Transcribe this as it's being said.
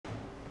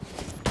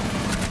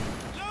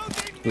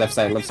Left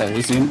side, left side.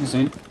 He's in, he's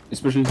in. He's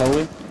pushing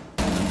hallway.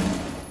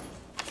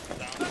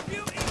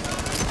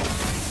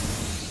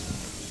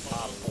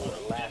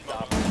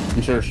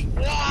 In church.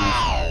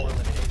 Wow!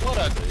 What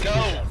a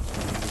go!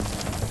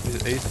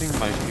 He's acing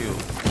my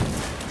shield.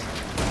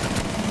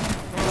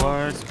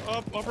 What?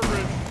 Up, upper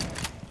bridge.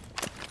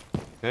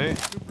 Okay.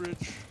 New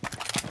bridge.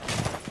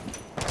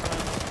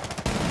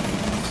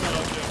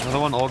 Another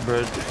one old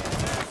bridge.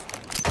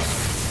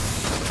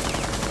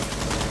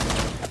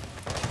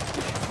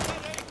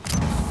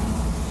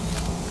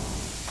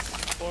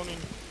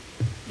 Spawning.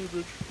 New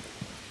bridge.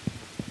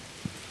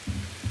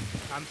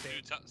 I'm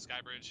safe.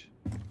 Sky bridge.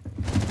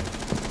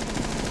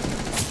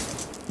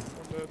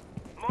 I'm dead.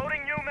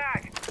 Loading new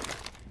mag.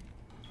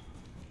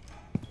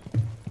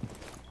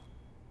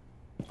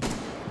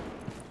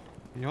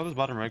 Can you hold this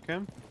bottom right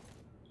cam?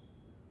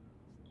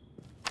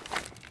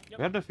 Yep.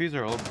 We have to defuse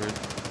our old bridge.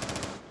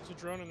 There's a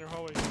drone in their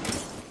hallway.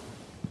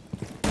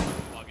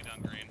 Logging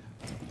down green.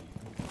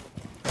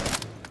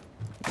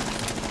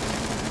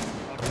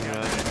 Walking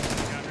down red.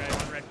 Walking down red.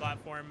 On red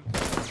platform.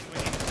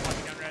 Swinging.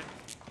 Walking down red.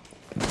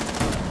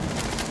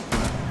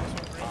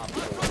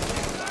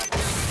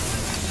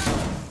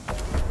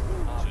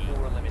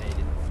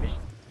 Eliminated.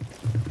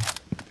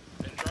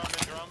 In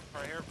drum,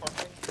 right here,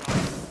 parking.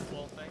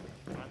 Little thing.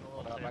 Behind the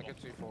little table. I can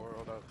see 4,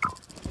 hold up.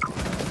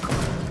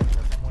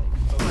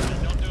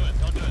 Don't do it.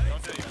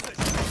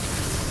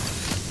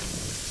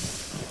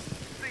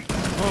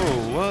 Oh,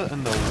 what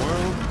in the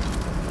world?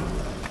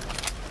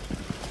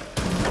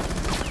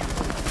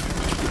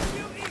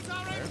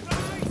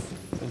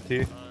 NT.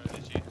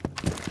 Addici.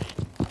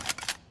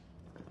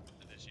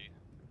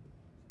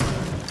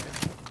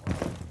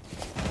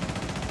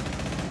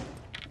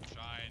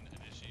 Shine,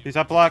 Addici. He's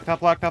top black, top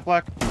black, top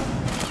black.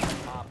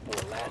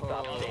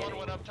 One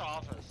went up to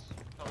office.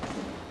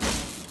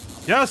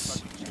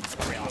 Yes!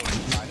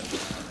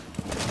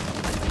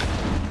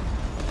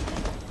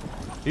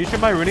 Can you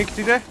shoot my Rooney,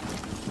 CJ?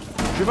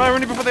 Shoot my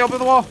Rooney before they open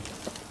the wall.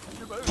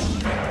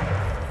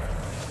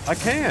 I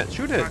can't.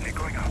 Shoot it.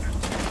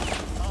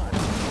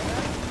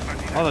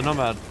 Oh, the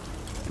Nomad.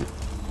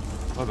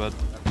 My bad.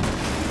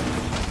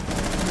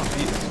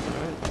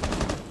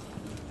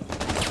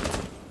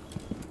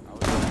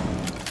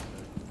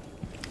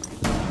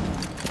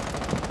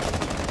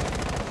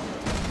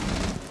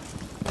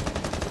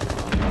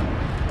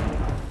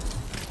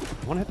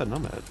 I want to hit the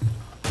Nomad.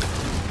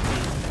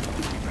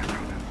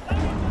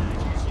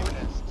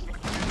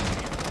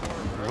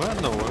 What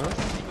in the world?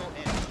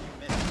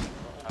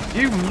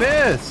 You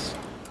miss!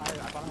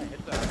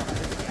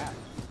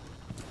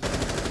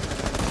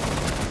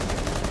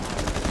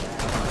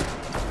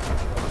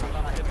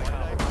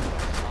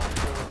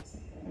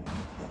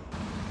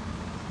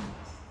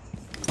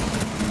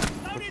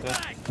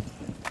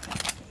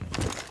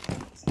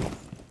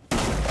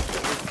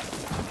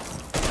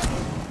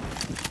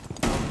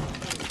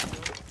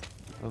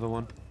 Another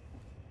one.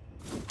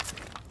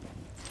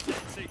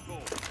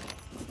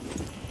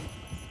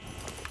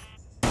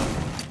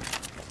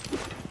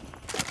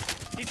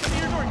 He's coming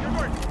to your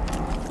door.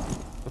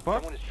 The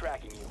fuck? Someone is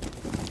tracking you.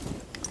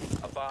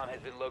 A bomb has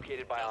been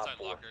located by Op Outside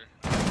 4. locker.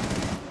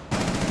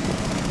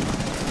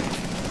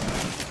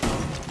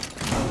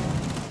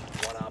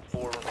 One Op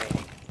 4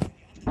 remaining.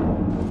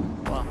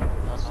 Wow,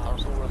 Op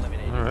 4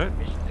 eliminated. Alright.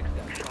 Mission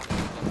success.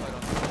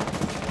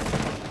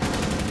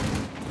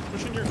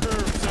 Pushing your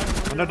curve,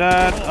 Zach. Under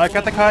dad. I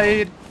got the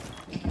kite.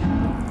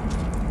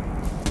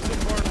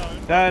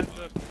 Dad.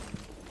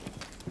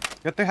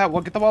 Get the hat.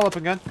 Well, get the wall up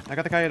again. I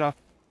got the kite off.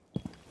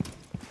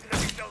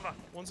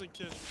 One's in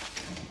kid.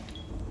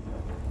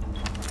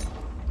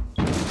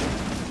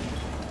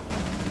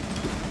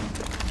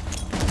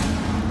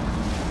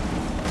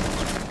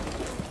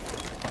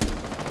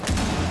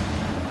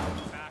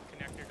 Back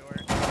connector door.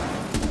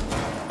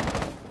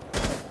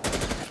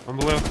 From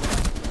blue.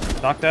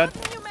 Doc dead.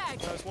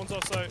 Guys, one's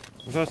outside.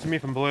 It goes to me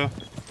from blue. Got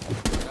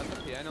the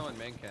piano and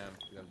main cam.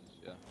 Yeah.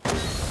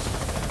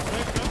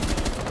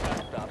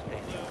 Stop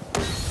standing.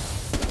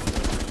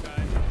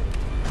 Guy.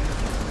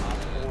 Op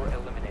 4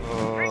 eliminated.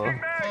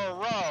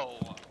 Bro,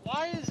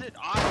 why is it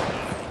auto?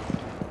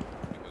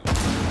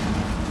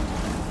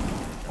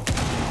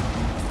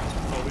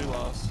 Oh, we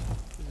lost.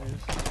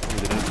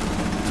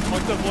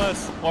 Walked up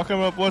west.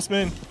 Walking up west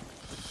main.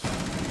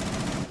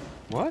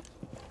 What?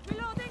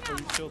 Oh,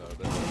 you killed him.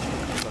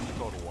 That's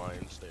called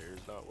wine stairs,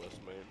 not West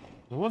Main.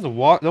 No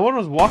one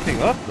was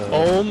walking up though.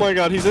 Oh my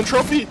god, he's in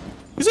trophy.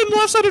 He's in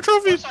left side of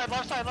trophy.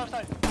 Left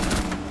side.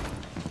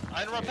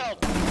 I repelled.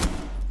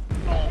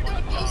 Oh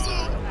my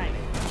god.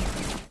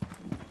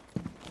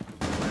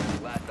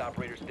 Last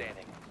operator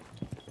standing.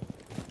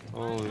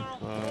 Holy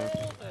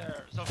fuck.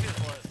 There. Sophia's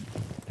what?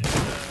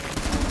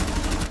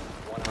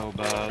 One So Op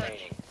 4 bad.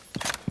 remaining.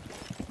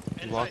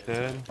 You walked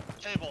in.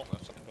 Table.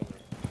 Left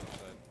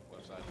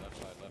side, left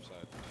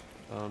side.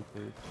 Down,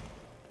 please.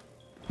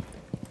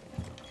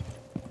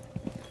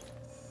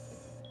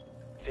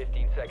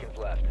 15 seconds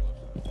left.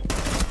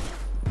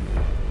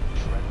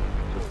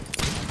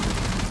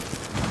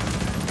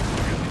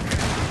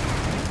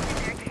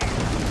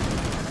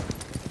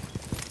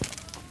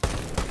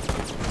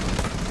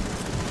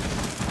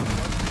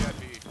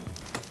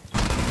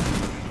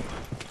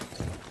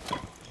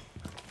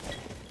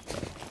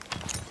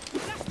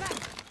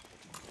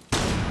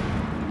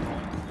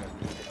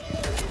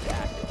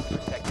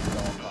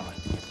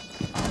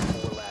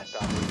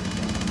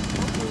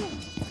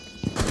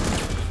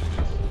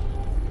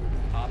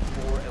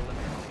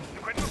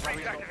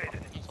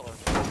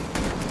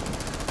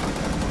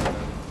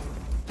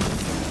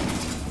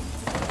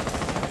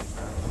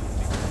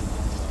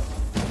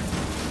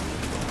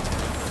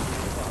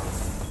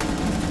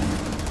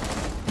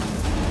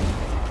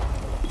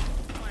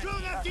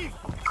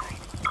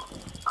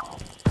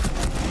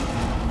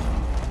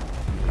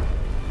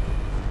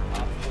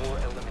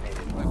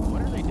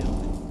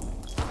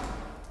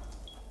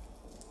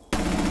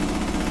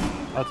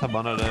 That's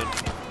Habana dead.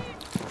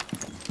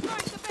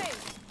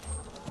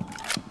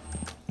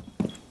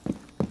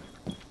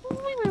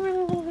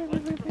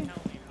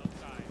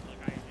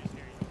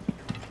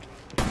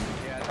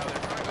 Yeah, no, they're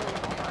trying to go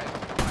on my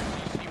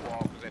CC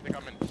wall because they think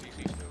I'm in CC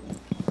still.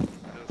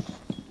 I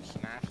just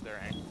snatched their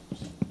ankles.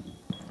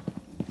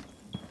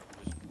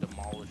 Just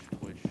demolished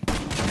Twitch.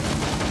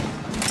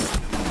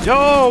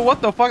 Yo,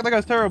 what the fuck? That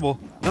guy's terrible.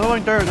 Another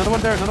one dirt, another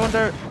one dirt, another one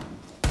dirt.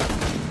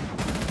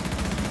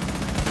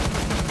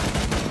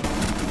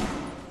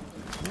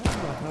 What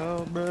the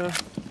hell, bruh?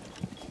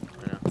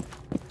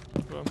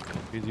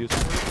 He's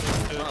useful.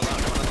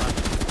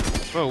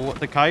 Bro, what,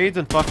 the Kaid's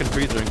in fucking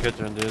freezer in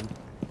kitchen, dude.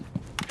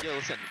 Yo,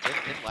 listen,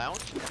 in lounge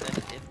and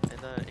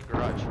then in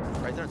garage.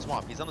 Right there in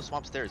swamp. He's on the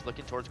swamp stairs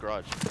looking towards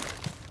garage.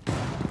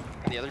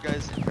 And the other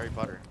guy's in Harry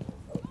Potter.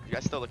 You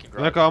guys still looking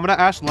garage? Look, I'm gonna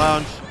ash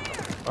lounge.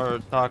 Or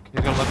talk. He's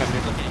gonna look at me.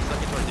 He's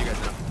looking towards you guys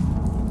now.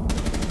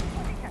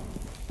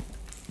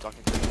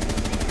 Talking to you.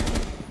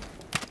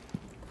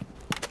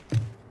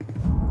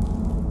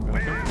 Oh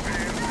my god.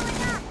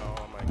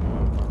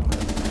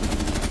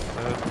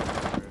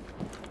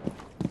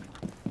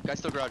 Guy's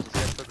still garage. This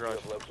guy's still garage.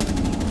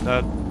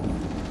 Dead.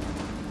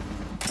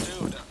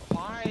 Dude,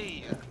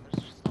 why?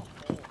 There's just no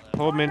hole there.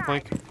 Hold main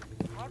flank.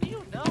 How do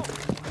you know?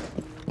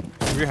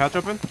 Is your hatch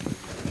open?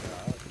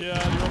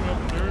 Yeah, do you want me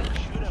up in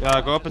dirt?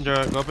 Yeah, go up in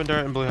dirt. Go up in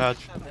dirt and blue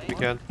hatch. If you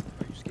can. Are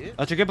you scared?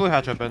 Actually, get blue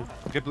hatch open.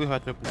 Get blue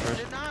hatch open first.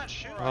 Did not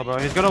shoot. Oh, bro,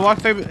 he's gonna walk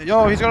through.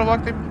 Yo, he's gonna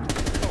walk through.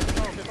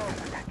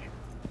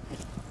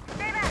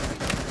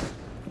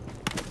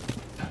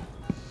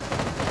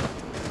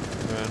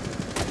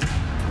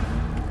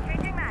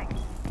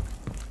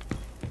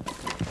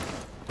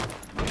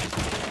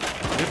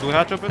 Is blue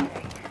hatch open?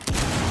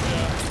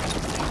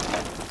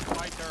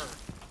 My dirt.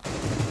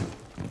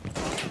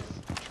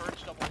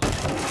 Church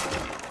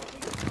double.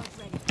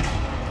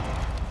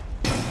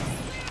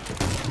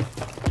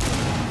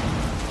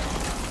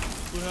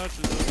 Blue hatch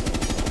is up.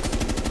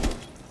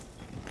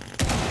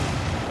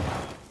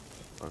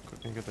 Fuck, I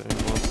can't get the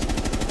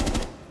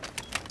angle.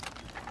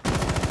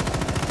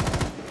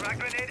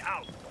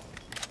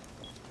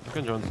 I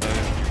can drone stay.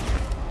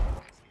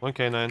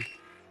 1K9. I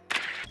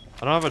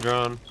don't have a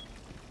drone.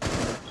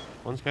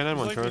 One's K9,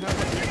 one Like short. we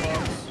have a big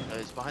box.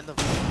 He's behind the.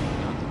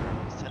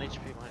 He's 10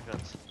 HP behind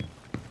guns.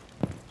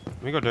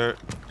 Let me go dirt.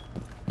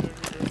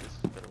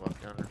 Just better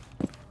walk down her.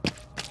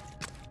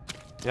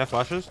 Yeah,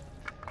 flashes?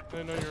 I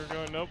didn't know you were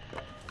going. Nope.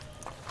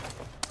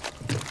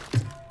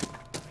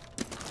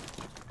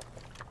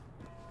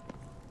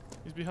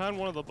 He's behind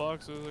one of the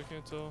boxes. I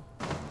can't tell.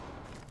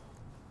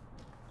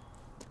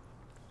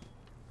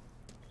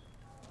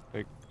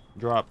 Like,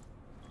 drop.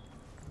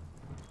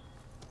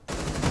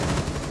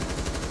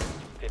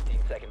 15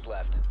 seconds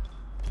left.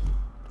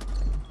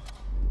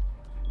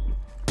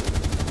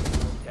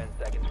 10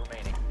 seconds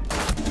remaining.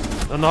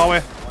 In the hallway.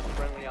 One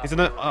friendly He's in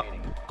the. operator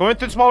remaining. Going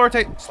through the small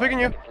rotate. Speaking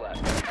you. Seconds